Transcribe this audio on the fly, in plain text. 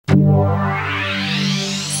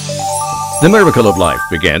The miracle of life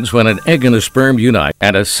begins when an egg and a sperm unite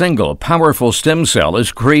and a single powerful stem cell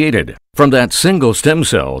is created. From that single stem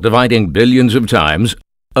cell, dividing billions of times,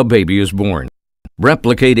 a baby is born.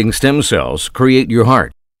 Replicating stem cells create your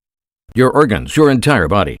heart, your organs, your entire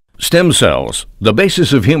body. Stem cells, the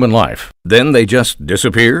basis of human life. Then they just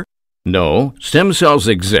disappear? No, stem cells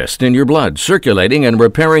exist in your blood, circulating and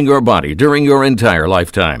repairing your body during your entire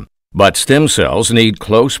lifetime. But stem cells need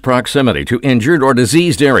close proximity to injured or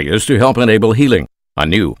diseased areas to help enable healing. A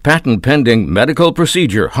new, patent-pending medical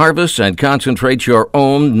procedure harvests and concentrates your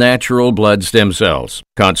own natural blood stem cells.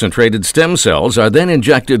 Concentrated stem cells are then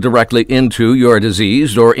injected directly into your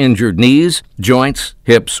diseased or injured knees, joints,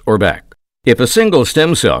 hips, or back. If a single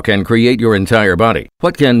stem cell can create your entire body,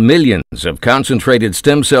 what can millions of concentrated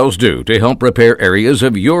stem cells do to help repair areas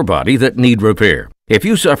of your body that need repair? If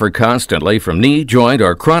you suffer constantly from knee, joint,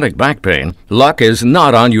 or chronic back pain, luck is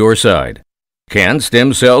not on your side. Can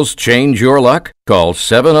stem cells change your luck? Call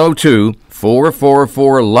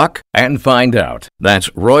 702-444-LUCK and find out. That's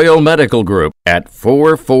Royal Medical Group at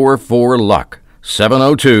 444-LUCK.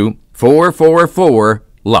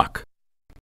 702-444-LUCK.